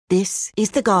This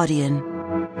is The Guardian.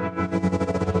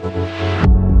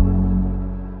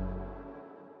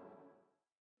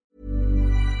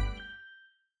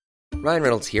 Ryan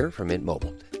Reynolds here from Mint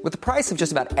Mobile. With the price of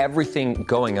just about everything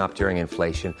going up during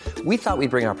inflation, we thought we'd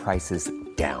bring our prices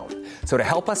down. So to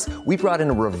help us, we brought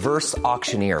in a reverse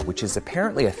auctioneer, which is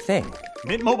apparently a thing.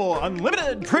 Mint Mobile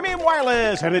Unlimited Premium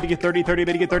Wireless. How to get 30, 30,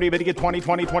 bit to get 30, bit to get 20,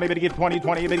 20, 20, bit to get 20,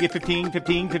 20, bit to get 15,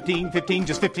 15, 15, 15,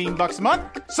 just $15 a month?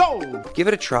 Sold! Give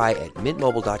it a try at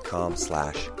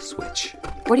mintmobile.com/switch.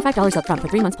 $45 up front for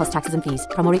 3 months plus taxes and fees.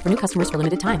 Promo rate for new customers for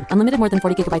limited time. Unlimited more than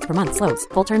 40 gigabytes per month. Slows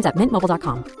full terms at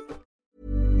mintmobile.com.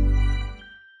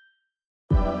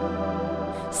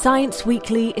 Science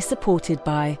Weekly is supported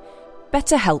by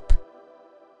BetterHelp.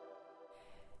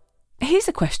 Here's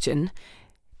a question.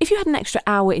 If you had an extra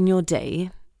hour in your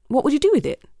day, what would you do with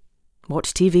it?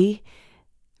 Watch TV?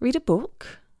 Read a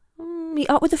book? Meet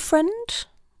up with a friend?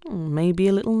 Maybe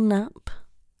a little nap?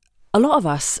 A lot of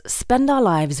us spend our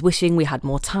lives wishing we had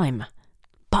more time.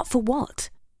 But for what?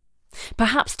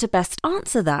 Perhaps to best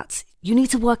answer that, you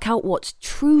need to work out what's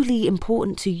truly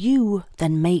important to you,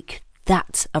 then make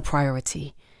that a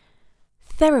priority.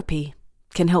 Therapy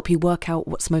can help you work out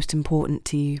what's most important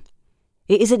to you.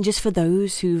 It isn't just for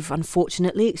those who've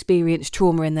unfortunately experienced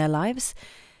trauma in their lives.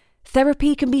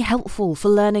 Therapy can be helpful for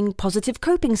learning positive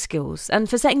coping skills and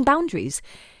for setting boundaries.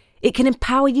 It can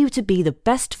empower you to be the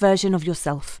best version of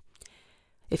yourself.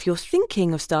 If you're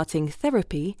thinking of starting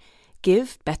therapy,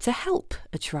 give BetterHelp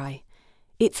a try.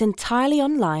 It's entirely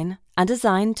online and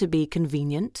designed to be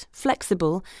convenient,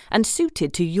 flexible, and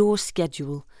suited to your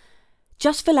schedule.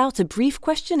 Just fill out a brief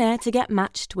questionnaire to get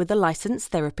matched with a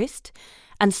licensed therapist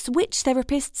and switch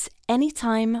therapists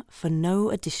anytime for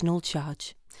no additional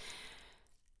charge.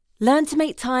 Learn to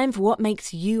make time for what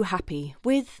makes you happy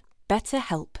with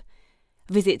BetterHelp.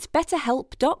 Visit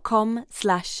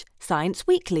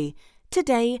betterhelp.com/scienceweekly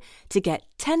today to get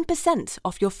 10%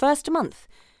 off your first month.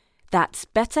 That's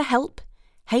BetterHelp,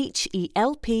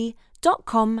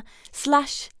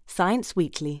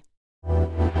 HELP.com/scienceweekly.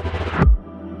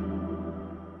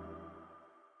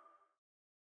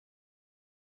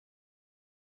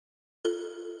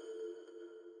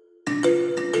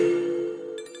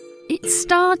 It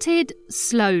started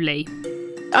slowly.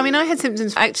 I mean, I had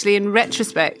symptoms actually in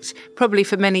retrospect, probably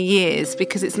for many years,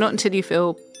 because it's not until you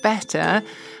feel better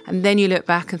and then you look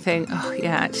back and think, oh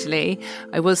yeah, actually,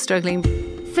 I was struggling.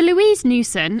 For Louise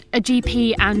Newson, a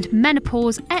GP and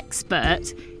menopause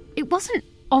expert, it wasn't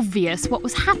obvious what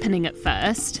was happening at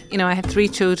first. You know, I had 3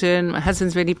 children, my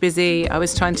husband's really busy, I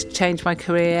was trying to change my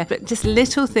career, but just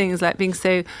little things like being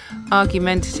so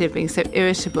argumentative, being so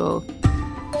irritable.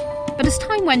 But as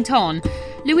time went on,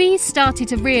 Louise started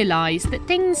to realise that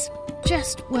things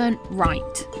just weren't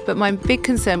right. But my big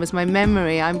concern was my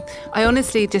memory. I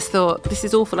honestly just thought, this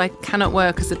is awful, I cannot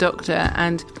work as a doctor,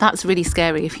 and that's really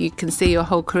scary if you can see your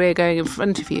whole career going in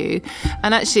front of you.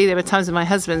 And actually there were times with my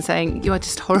husband saying, you are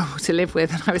just horrible to live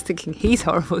with, and I was thinking, he's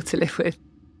horrible to live with.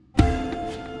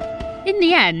 In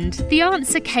the end, the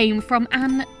answer came from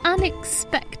an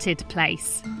unexpected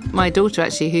place. My daughter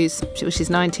actually, she's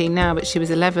 19 now, but she was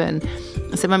 11,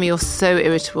 I said, Mummy, you're so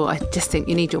irritable. I just think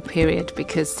you need your period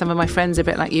because some of my friends are a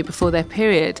bit like you before their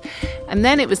period. And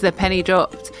then it was the penny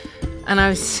dropped. And I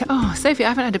was, oh, Sophie, I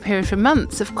haven't had a period for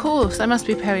months. Of course, I must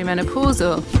be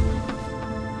perimenopausal.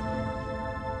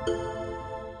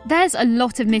 There's a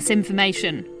lot of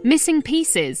misinformation, missing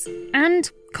pieces, and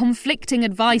conflicting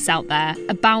advice out there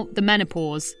about the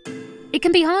menopause. It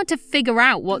can be hard to figure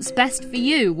out what's best for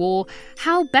you or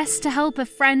how best to help a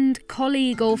friend,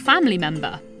 colleague or family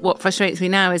member. What frustrates me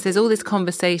now is there's all this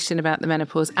conversation about the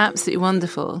menopause, absolutely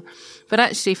wonderful. But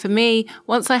actually for me,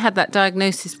 once I had that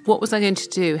diagnosis, what was I going to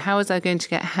do? How was I going to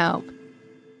get help?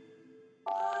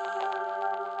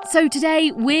 So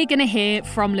today we're going to hear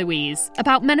from Louise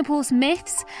about menopause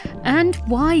myths and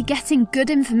why getting good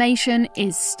information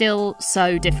is still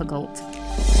so difficult.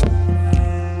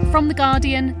 From The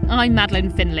Guardian, I'm Madeline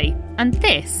Finlay, and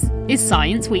this is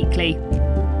Science Weekly.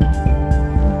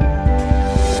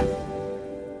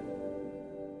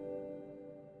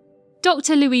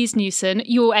 Dr. Louise Newson,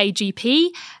 you're a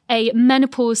GP, a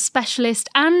menopause specialist,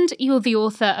 and you're the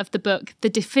author of the book, The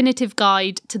Definitive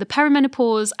Guide to the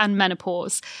Perimenopause and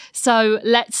Menopause. So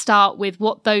let's start with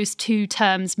what those two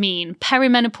terms mean,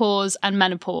 perimenopause and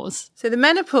menopause. So the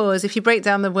menopause, if you break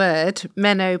down the word,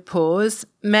 menopause,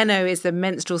 meno is the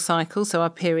menstrual cycle, so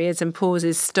our periods, and pause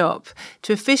is stop.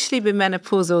 To officially be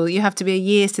menopausal, you have to be a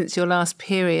year since your last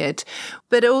period.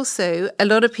 But also, a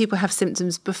lot of people have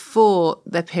symptoms before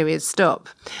their periods stop.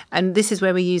 And this is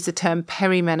where we use the term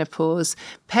perimenopause. menopause.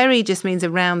 Peri just means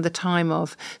around the time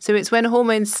of. So it's when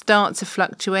hormones start to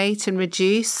fluctuate and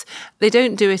reduce. They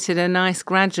don't do it in a nice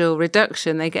gradual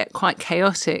reduction. They get quite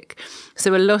chaotic.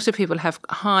 So a lot of people have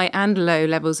high and low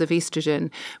levels of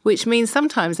estrogen, which means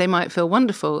sometimes they might feel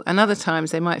wonderful and other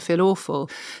times they might feel awful.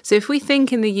 So if we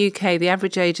think in the UK, the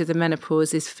average age of the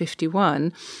menopause is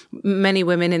 51, many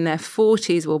women in their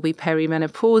 40s will be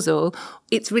perimenopausal.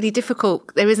 It's really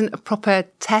difficult. There isn't a proper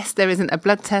test. There isn't a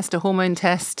blood test, a hormone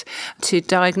test to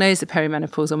diagnose the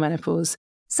perimenopause or menopause.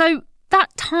 So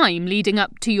that time leading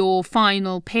up to your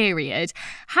final period,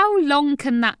 how long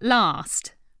can that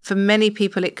last? For many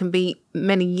people, it can be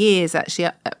many years, actually,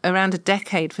 around a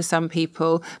decade for some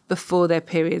people before their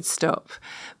periods stop.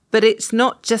 But it's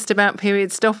not just about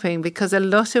period stopping, because a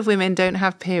lot of women don't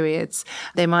have periods.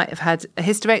 They might have had a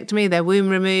hysterectomy, their womb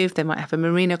removed, they might have a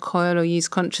Mirena coil or use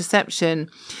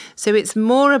contraception. So it's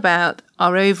more about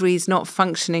our ovaries not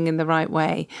functioning in the right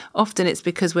way. Often it's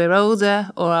because we're older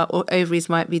or our ovaries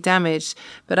might be damaged.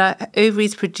 But our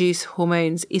ovaries produce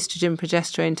hormones, estrogen,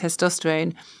 progesterone,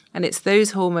 testosterone. And it's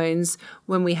those hormones,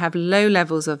 when we have low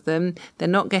levels of them, they're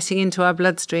not getting into our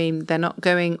bloodstream, they're not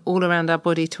going all around our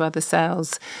body to other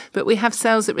cells. But we have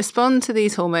cells that respond to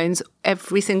these hormones,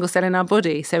 every single cell in our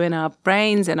body. So in our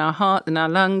brains, in our heart, in our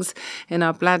lungs, in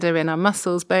our bladder, in our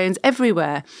muscles, bones,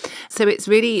 everywhere. So it's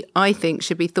really, I think,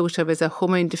 should be thought of as a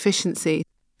hormone deficiency.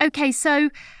 Okay, so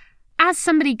as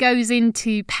somebody goes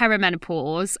into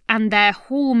perimenopause and their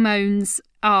hormones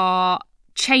are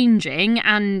changing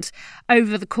and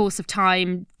over the course of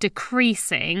time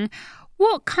decreasing,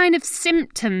 what kind of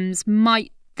symptoms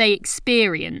might they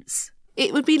experience?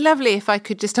 It would be lovely if I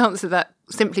could just answer that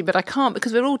simply, but I can't,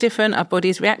 because we're all different. Our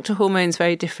bodies react to hormones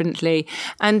very differently.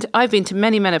 And I've been to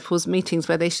many menopause meetings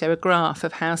where they show a graph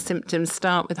of how symptoms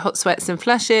start with hot sweats and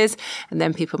flushes, and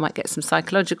then people might get some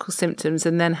psychological symptoms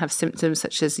and then have symptoms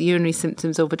such as urinary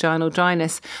symptoms or vaginal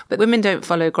dryness. But women don't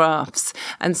follow graphs.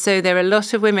 And so there are a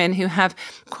lot of women who have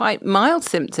quite mild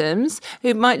symptoms,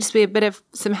 who might just be a bit of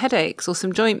some headaches or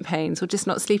some joint pains or just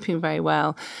not sleeping very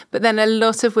well. But then a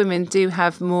lot of women do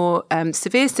have more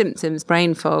severe symptoms: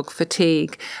 brain fog, fatigue,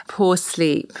 poor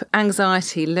sleep,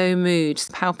 anxiety, low mood,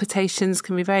 palpitations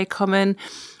can be very common.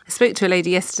 I spoke to a lady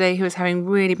yesterday who was having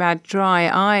really bad dry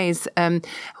eyes.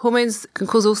 Hormones can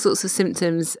cause all sorts of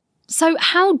symptoms. So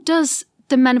how does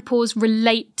the menopause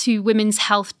relate to women's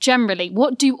health generally?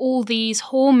 What do all these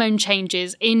hormone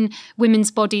changes in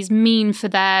women's bodies mean for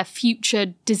their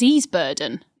future disease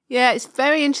burden? Yeah, it's a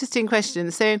very interesting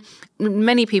question. So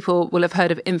many people will have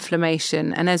heard of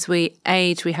inflammation, and as we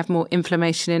age, we have more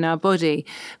inflammation in our body.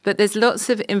 But there's lots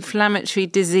of inflammatory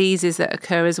diseases that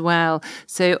occur as well.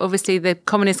 So obviously the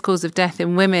commonest cause of death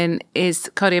in women is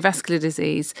cardiovascular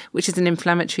disease, which is an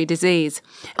inflammatory disease.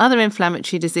 Other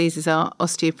inflammatory diseases are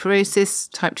osteoporosis,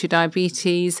 type 2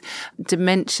 diabetes,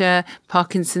 dementia,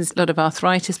 Parkinson's, a lot of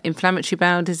arthritis, inflammatory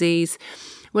bowel disease.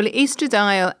 Well,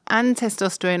 estradiol and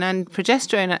testosterone and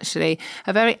progesterone actually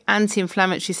are very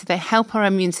anti-inflammatory, so they help our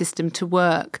immune system to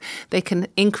work. They can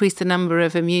increase the number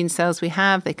of immune cells we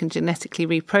have. They can genetically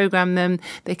reprogram them.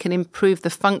 They can improve the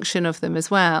function of them as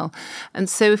well. And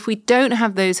so if we don't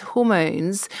have those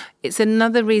hormones, it's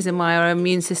another reason why our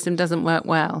immune system doesn't work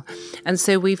well. And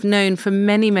so we've known for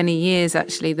many, many years,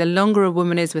 actually, the longer a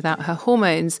woman is without her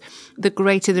hormones, the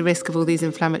greater the risk of all these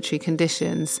inflammatory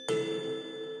conditions.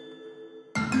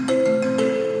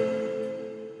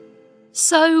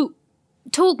 So,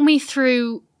 talk me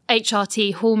through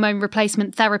HRT, hormone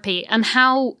replacement therapy, and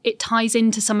how it ties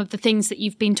into some of the things that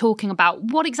you've been talking about.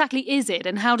 What exactly is it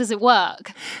and how does it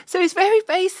work? So it's very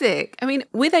basic. I mean,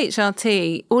 with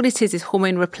HRT, all it is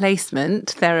hormone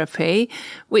replacement therapy,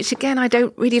 which again, I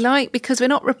don't really like, because we're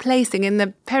not replacing. In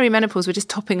the perimenopause, we're just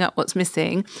topping up what's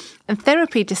missing. And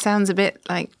therapy just sounds a bit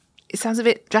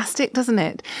drastic, doesn't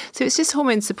it? So it's just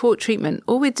hormone support treatment.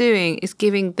 All we're doing is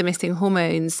giving the missing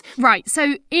hormones. Right.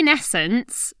 So in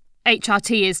essence,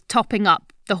 HRT is topping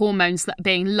up the hormones that are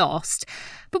being lost.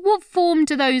 But what form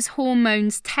do those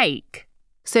hormones take?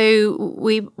 So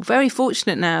we're very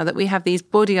fortunate now that we have these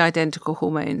body identical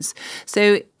hormones.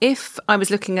 So if I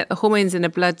was looking at the hormones in a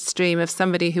bloodstream of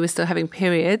somebody who was still having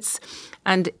periods,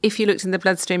 and if you looked in the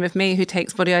bloodstream of me who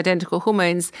takes body identical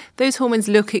hormones, those hormones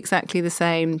look exactly the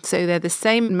same. So they're the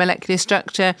same molecular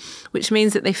structure, which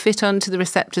means that they fit onto the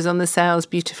receptors on the cells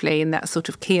beautifully in that sort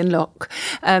of key and lock.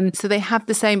 So they have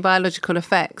the same biological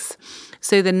effects.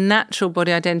 So the natural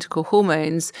body identical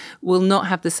hormones will not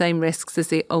have the same risks as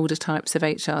the older types of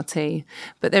HRT.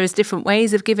 But there is different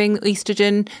ways of giving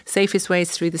estrogen. Safest way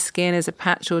is through the skin as a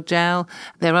patch or gel.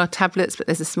 There are tablets, but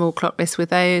there's a small clot risk with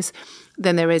those.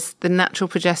 then there is the natural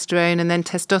progesterone, and then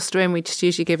testosterone we just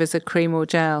usually give as a cream or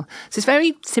gel. So it's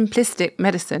very simplistic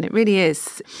medicine. It really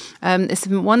is. There's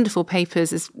some wonderful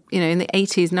papers, in the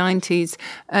 80s, 90s,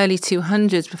 early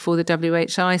 200s before the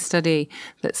WHI study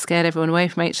that scared everyone away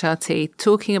from HRT,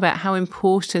 talking about how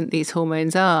important these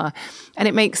hormones are. And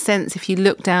it makes sense if you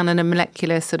look down on a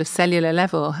molecular sort of cellular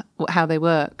level, how they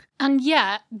work. And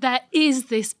yet there is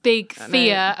this big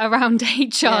fear around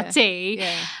HRT.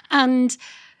 Yeah. And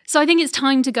so I think it's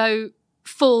time to go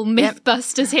full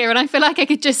Mythbusters here. And I feel like I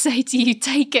could just say to you,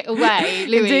 take it away,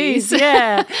 Louise. Indeed,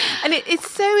 yeah. And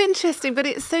it's so interesting, but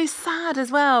it's so sad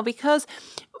as well, because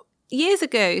years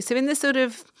ago, so in the sort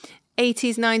of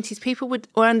 80s, 90s, people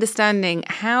were understanding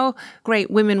how great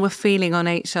women were feeling on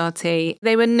HRT.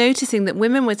 They were noticing that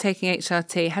women were taking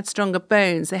HRT, had stronger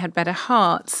bones, they had better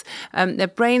hearts, their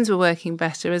brains were working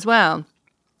better as well.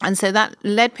 And so that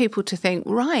led people to think,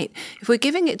 right, if we're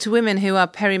giving it to women who are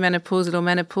perimenopausal or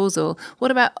menopausal,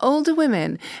 what about older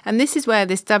women? And this is where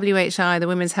this WHI, the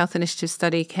Women's Health Initiative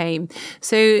study, came.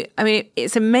 So, I mean,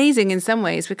 it's amazing in some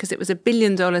ways because it was $1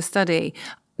 billion study.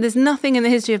 There's nothing in the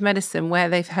history of medicine where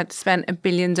they've had spent $1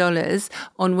 billion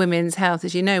on women's health.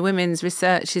 As you know, women's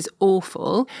research is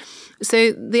awful.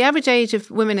 So the average age of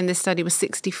women in this study was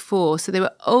 64. So they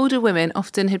were older women,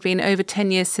 often had been over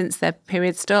 10 years since their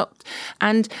period stopped.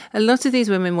 And a lot of these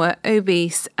women were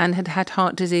obese and had had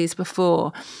heart disease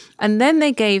before. And then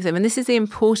they gave them, and this is the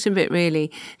important bit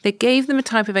really, they gave them a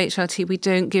type of HRT we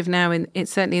don't give now,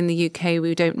 certainly in the UK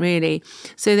we don't really.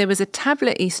 So there was a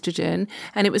tablet estrogen,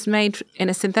 and it was made in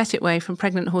a synthetic way from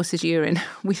pregnant horses' urine.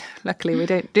 Luckily we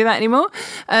don't do that anymore.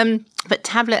 But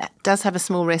tablet does have a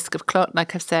small risk of clot,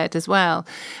 like I've said, as well.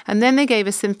 And then they gave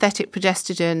a synthetic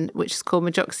progestogen, which is called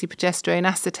medroxyprogesterone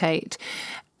acetate.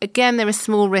 Again, there are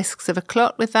small risks of a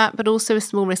clot with that, but also a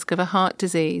small risk of a heart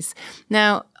disease.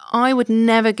 Now, I would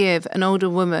never give an older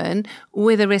woman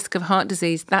with a risk of heart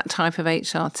disease that type of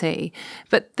HRT.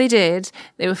 But they did.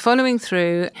 They were following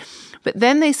through. But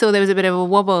then they saw there was a bit of a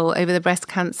wobble over the breast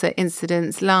cancer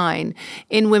incidence line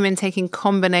in women taking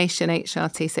combination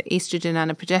HRT, so estrogen and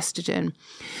a progestogen.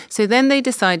 So then they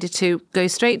decided to go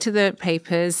straight to the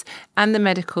papers and the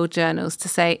medical journals to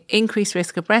say increased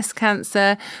risk of breast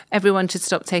cancer, everyone should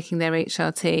stop taking their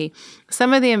HRT.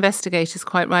 Some of the investigators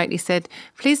quite rightly said,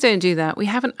 please don't do that. We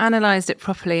haven't analysed it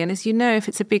properly. And as you know, if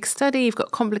it's a big study, you've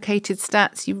got complicated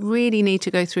stats, you really need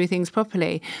to go through things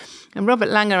properly. And Robert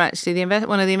Langer, actually,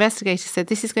 one of the investigators, said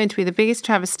this is going to be the biggest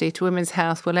travesty to women's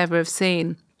health we'll ever have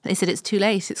seen. They said it's too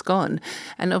late, it's gone.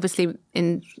 And obviously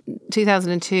in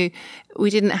 2002, we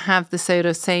didn't have the sort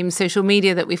of same social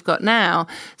media that we've got now.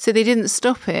 So they didn't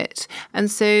stop it. And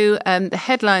so the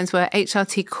headlines were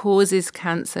HRT causes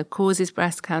cancer, causes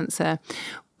breast cancer.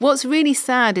 What's really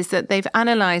sad is that they've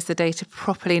analysed the data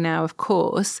properly now, of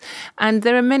course, and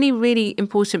there are many really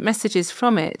important messages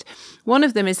from it. One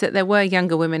of them is that there were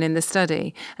younger women in the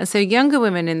study. And so younger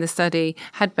women in the study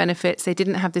had benefits. They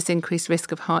didn't have this increased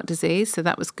risk of heart disease, so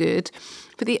that was good.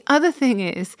 But the other thing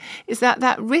is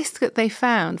that risk that they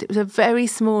found, it was a very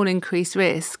small increased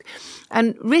risk.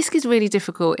 And risk is really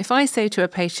difficult. If I say to a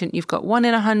patient, you've got 1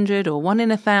 in 100 or 1 in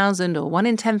 1,000 or 1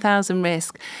 in 10,000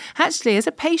 risk, actually, as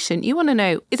a patient, you want to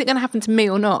know, is it going to happen to me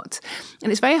or not?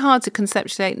 And it's very hard to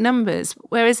conceptualize numbers.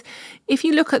 Whereas if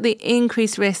you look at the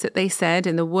increased risk that they said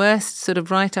in the worst sort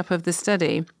of write-up of the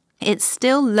study, it's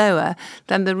still lower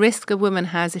than the risk a woman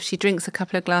has if she drinks a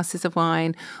couple of glasses of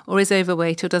wine or is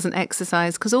overweight or doesn't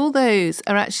exercise, because all those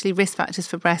are actually risk factors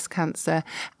for breast cancer,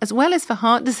 as well as for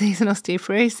heart disease and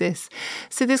osteoporosis.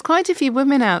 So there's quite a few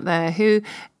women out there who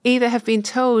either have been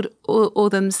told or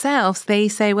themselves, they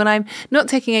say, well, I'm not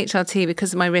taking HRT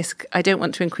because of my risk. I don't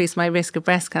want to increase my risk of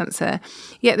breast cancer.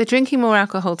 Yet they're drinking more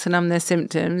alcohol to numb their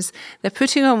symptoms. They're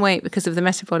putting on weight because of the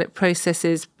metabolic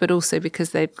processes, but also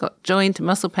because they've got joint and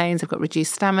muscle pains, they've got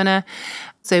reduced stamina.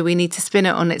 So we need to spin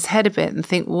it on its head a bit and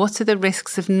think, what are the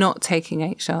risks of not taking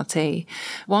HRT?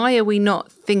 Why are we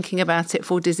not thinking about it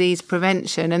for disease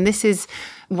prevention? And this is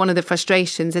one of the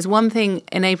frustrations. There's one thing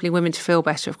enabling women to feel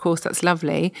better, of course, that's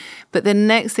lovely. But the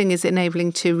next thing is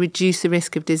enabling to reduce the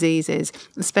risk of diseases,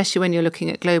 especially when you're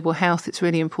looking at global health. It's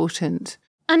really important.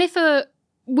 And if a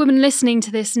woman listening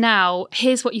to this now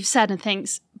hears what you've said and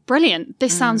thinks, brilliant,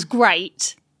 this sounds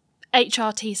great,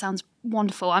 HRT sounds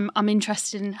wonderful, I'm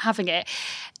interested in having it.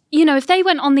 You know, if they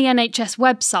went on the NHS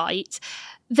website,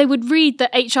 they would read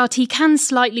that HRT can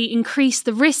slightly increase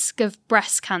the risk of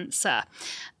breast cancer,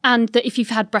 and that if you've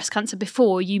had breast cancer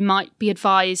before, you might be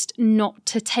advised not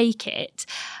to take it.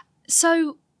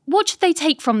 So what should they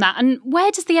take from that? And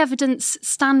where does the evidence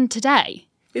stand today?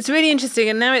 It's really interesting,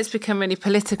 and now it's become really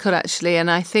political, actually,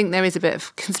 and I think there is a bit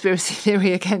of conspiracy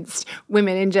theory against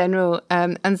women in general,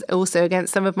 and also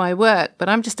against some of my work, but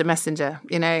I'm just a messenger,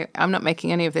 I'm not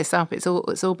making any of this up. It's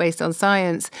all based on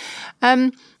science.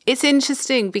 It's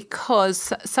interesting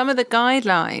because some of the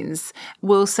guidelines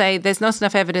will say there's not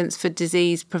enough evidence for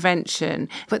disease prevention.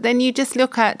 But then you just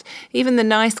look at even the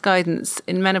NICE guidance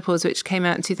in menopause, which came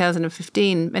out in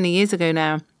 2015, many years ago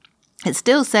now. It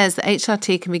still says that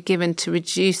HRT can be given to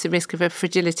reduce the risk of a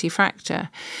fragility fracture.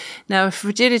 Now, a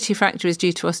fragility fracture is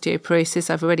due to osteoporosis.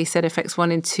 I've already said affects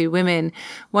 1 in 2 women.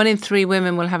 1 in 3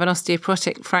 women will have an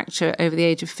osteoporotic fracture over the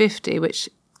age of 50, which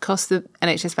costs the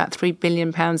NHS about £3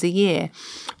 billion a year.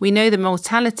 We know the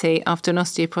mortality after an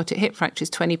osteoporotic hip fracture is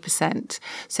 20%.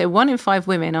 So 1 in 5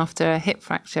 women after a hip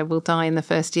fracture will die in the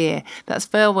first year. That's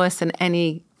far worse than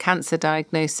any cancer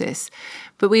diagnosis.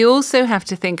 But we also have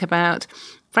to think about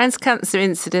breast cancer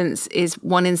incidence is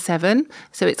 1 in 7,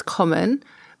 so it's common.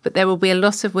 But there will be a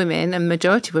lot of women, and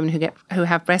majority of women who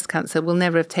have breast cancer will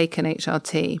never have taken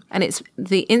HRT. And it's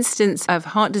the incidence of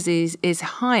heart disease is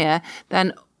higher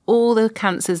than all the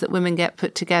cancers that women get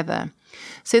put together.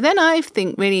 So then I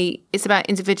think really it's about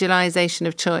individualisation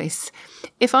of choice.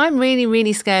 If I'm really,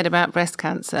 really scared about breast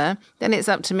cancer, then it's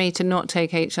up to me to not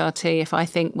take HRT if I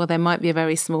think, well, there might be a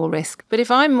very small risk. But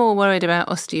if I'm more worried about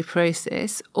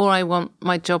osteoporosis, or I want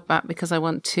my job back because I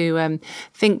want to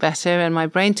think better and my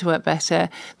brain to work better,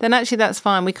 then actually that's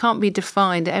fine. We can't be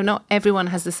defined. Not everyone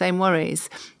has the same worries.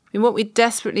 I mean, what we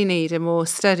desperately need are more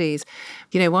studies.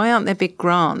 Why aren't there big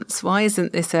grants? Why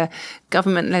isn't this a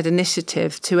government-led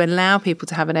initiative to allow people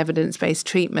to have an evidence-based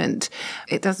treatment?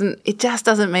 It just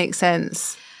doesn't make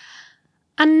sense.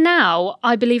 And now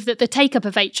I believe that the take-up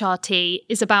of HRT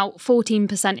is about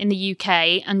 14% in the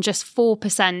UK and just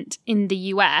 4% in the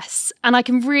US. And I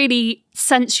can really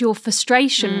sense your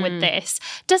frustration with this.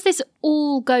 Does this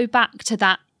all go back to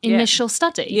that initial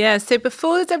study? Yeah, so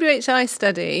before the WHI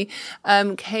study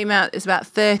came out, it was about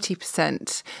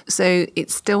 30%. So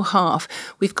it's still half.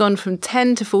 We've gone from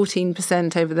 10 to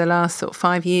 14% over the last sort of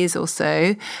 5 years or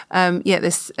so.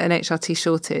 There's an HRT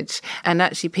shortage. And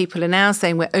actually people are now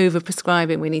saying we're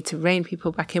overprescribing. We need to rein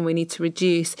people back in. We need to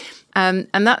reduce. And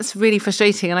that's really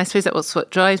frustrating. And I suppose that's what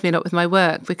drives me a lot with my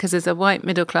work, because as a white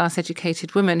middle-class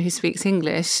educated woman who speaks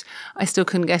English, I still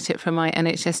couldn't get it from my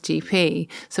NHS GP.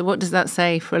 So what does that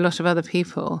say for a lot of other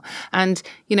people? And,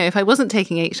 if I wasn't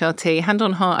taking HRT, hand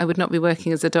on heart, I would not be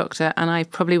working as a doctor, and I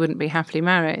probably wouldn't be happily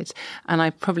married, and I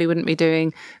probably wouldn't be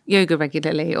doing yoga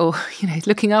regularly or,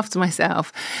 looking after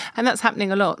myself. And that's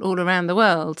happening a lot all around the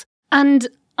world. And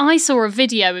I saw a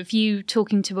video of you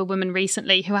talking to a woman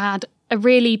recently who had a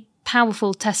really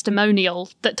powerful testimonial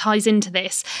that ties into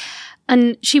this.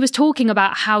 And she was talking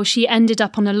about how she ended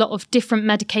up on a lot of different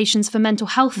medications for mental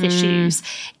health issues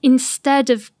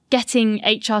instead of getting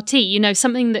HRT,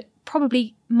 something that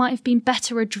probably might have been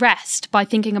better addressed by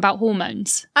thinking about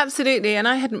hormones. Absolutely. And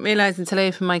I hadn't realised until I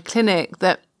opened my clinic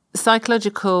that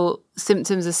psychological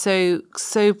symptoms are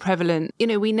so prevalent.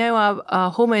 We know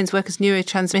our hormones work as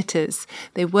neurotransmitters.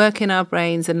 They work in our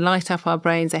brains and light up our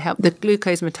brains. They help the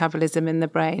glucose metabolism in the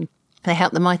brain. They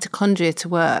help the mitochondria to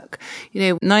work.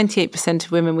 98%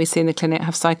 of women we see in the clinic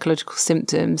have psychological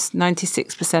symptoms.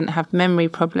 96% have memory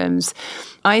problems.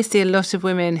 I see a lot of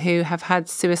women who have had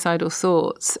suicidal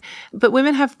thoughts. But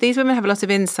these women have a lot of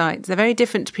insights. They're very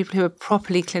different to people who are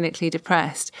properly clinically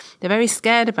depressed. They're very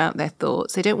scared about their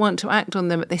thoughts. They don't want to act on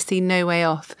them, but they see no way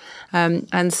off.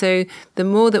 And so the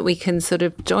more that we can sort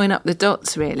of join up the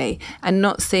dots, really, and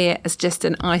not see it as just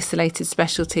an isolated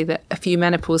specialty that a few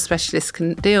menopause specialists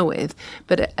can deal with,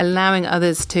 but allowing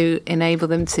others to enable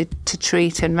them to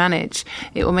treat and manage,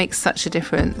 it will make such a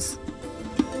difference.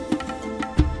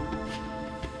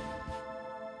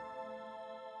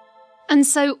 And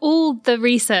so all the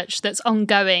research that's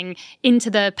ongoing into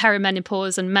the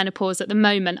perimenopause and menopause at the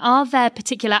moment, are there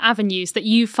particular avenues that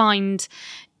you find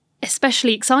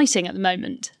especially exciting at the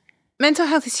moment? Mental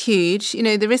health is huge.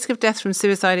 The risk of death from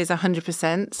suicide is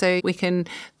 100%. So we can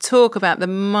talk about the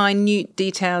minute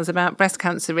details about breast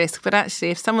cancer risk, but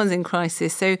actually if someone's in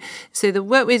crisis, so the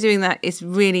work we're doing that is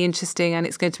really interesting and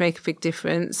it's going to make a big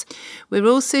difference. We're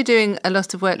also doing a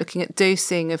lot of work looking at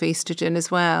dosing of estrogen as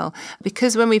well,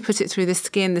 because when we put it through the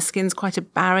skin's quite a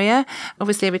barrier.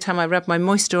 Obviously, every time I rub my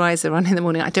moisturiser on in the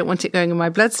morning, I don't want it going in my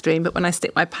bloodstream, but when I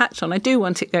stick my patch on, I do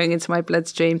want it going into my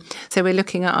bloodstream. So we're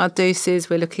looking at our doses,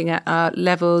 we're looking at our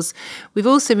levels. We've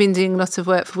also been doing lots of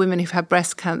work for women who've had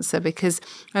breast cancer, because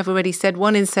I've already said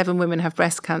 1 in 7 women have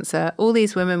breast cancer. All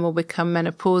these women will become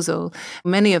menopausal.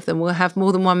 Many of them will have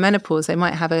more than one menopause. They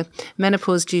might have a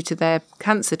menopause due to their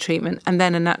cancer treatment and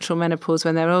then a natural menopause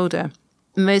when they're older.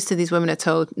 most of these women are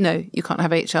told, no, you can't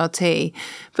have HRT.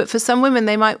 But for some women,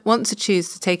 they might want to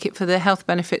choose to take it for the health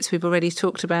benefits we've already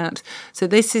talked about. So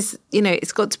this is,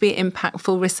 it's got to be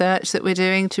impactful research that we're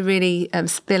doing to really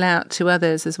spill out to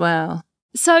others as well.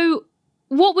 So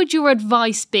what would your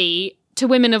advice be to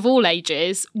women of all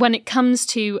ages when it comes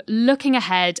to looking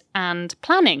ahead and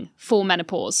planning for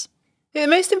menopause? The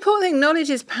most important thing, knowledge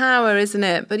is power, isn't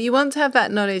it? But you want to have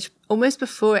that knowledge almost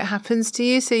before it happens to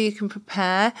you so you can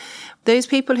prepare. Those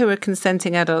people who are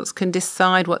consenting adults can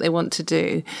decide what they want to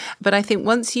do. But I think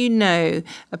once you know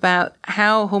about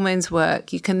how hormones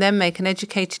work, you can then make an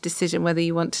educated decision whether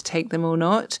you want to take them or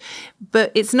not.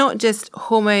 But it's not just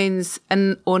hormones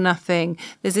or nothing.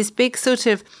 There's this big sort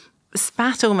of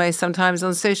spat almost sometimes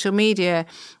on social media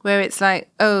where it's like,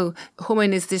 oh,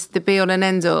 hormone is this the be all and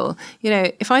end all.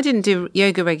 If I didn't do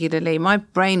yoga regularly, my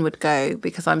brain would go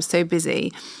because I'm so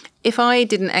busy. If I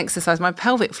didn't exercise, my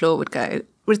pelvic floor would go,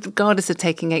 regardless of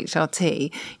taking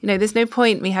HRT. There's no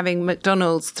point me having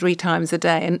McDonald's 3 times a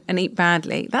day and eat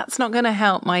badly. That's not going to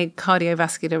help my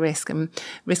cardiovascular risk and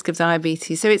risk of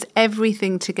diabetes. So it's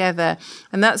everything together.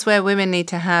 And that's where women need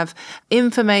to have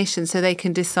information so they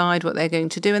can decide what they're going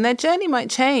to do. And their journey might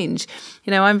change.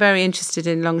 I'm very interested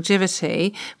in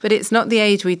longevity, but it's not the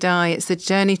age we die, it's the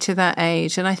journey to that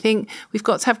age. And I think we've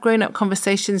got to have grown-up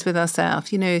conversations with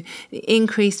ourselves. The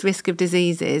increased risk of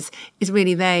diseases is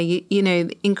really there.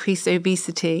 Increased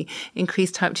obesity,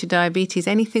 increased type 2 diabetes,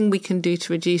 anything we can do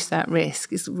to reduce that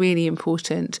risk is really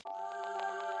important.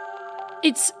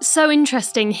 It's so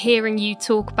interesting hearing you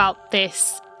talk about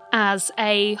this as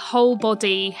a whole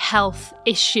body health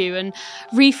issue and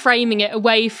reframing it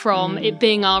away from it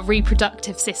being our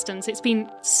reproductive systems. It's been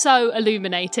so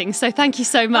illuminating. So thank you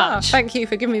so much. Thank you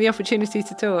for giving me the opportunity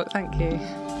to talk. Thank you.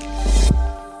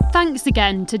 Thanks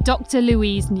again to Dr.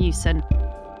 Louise Newson.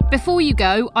 Before you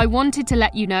go, I wanted to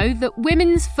let you know that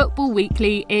Women's Football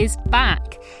Weekly is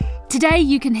back. Today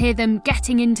you can hear them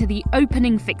getting into the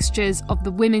opening fixtures of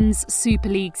the Women's Super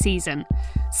League season.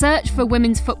 Search for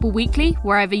Women's Football Weekly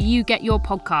wherever you get your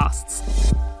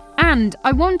podcasts. And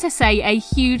I want to say a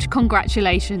huge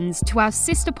congratulations to our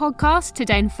sister podcast,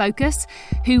 Today in Focus,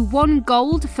 who won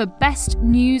gold for Best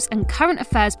News and Current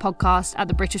Affairs podcast at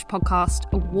the British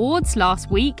Podcast Awards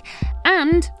last week,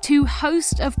 and to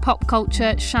host of Pop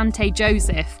Culture, Shante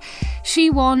Joseph. She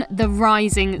won the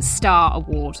Rising Star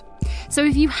Award. So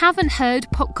if you haven't heard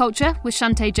Pop Culture with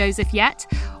Shante Joseph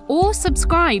yet, or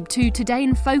subscribe to Today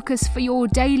in Focus for your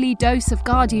daily dose of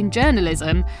Guardian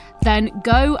journalism, then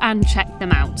go and check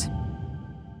them out.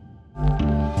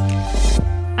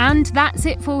 And that's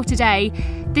it for today.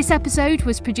 This episode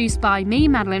was produced by me,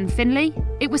 Madeline Finley.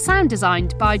 It was sound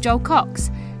designed by Joel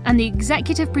Cox, and the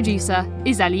executive producer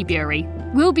is Ellie Bury.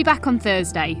 We'll be back on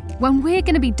Thursday when we're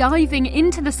going to be diving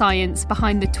into the science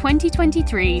behind the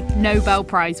 2023 Nobel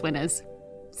Prize winners.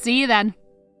 See you then.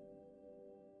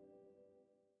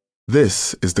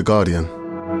 This is The Guardian.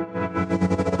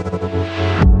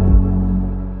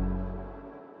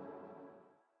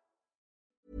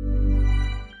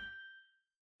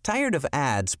 Tired of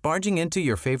ads barging into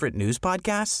your favorite news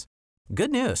podcasts?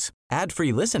 Good news.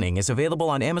 Ad-free listening is available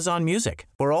on Amazon Music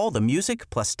for all the music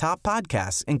plus top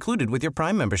podcasts included with your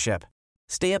Prime membership.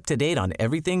 Stay up to date on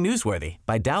everything newsworthy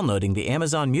by downloading the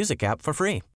Amazon Music app for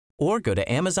free or go to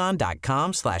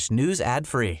amazon.com/news ad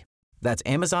free. That's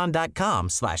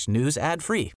amazon.com/news ad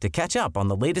free to catch up on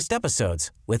the latest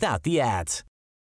episodes without the ads.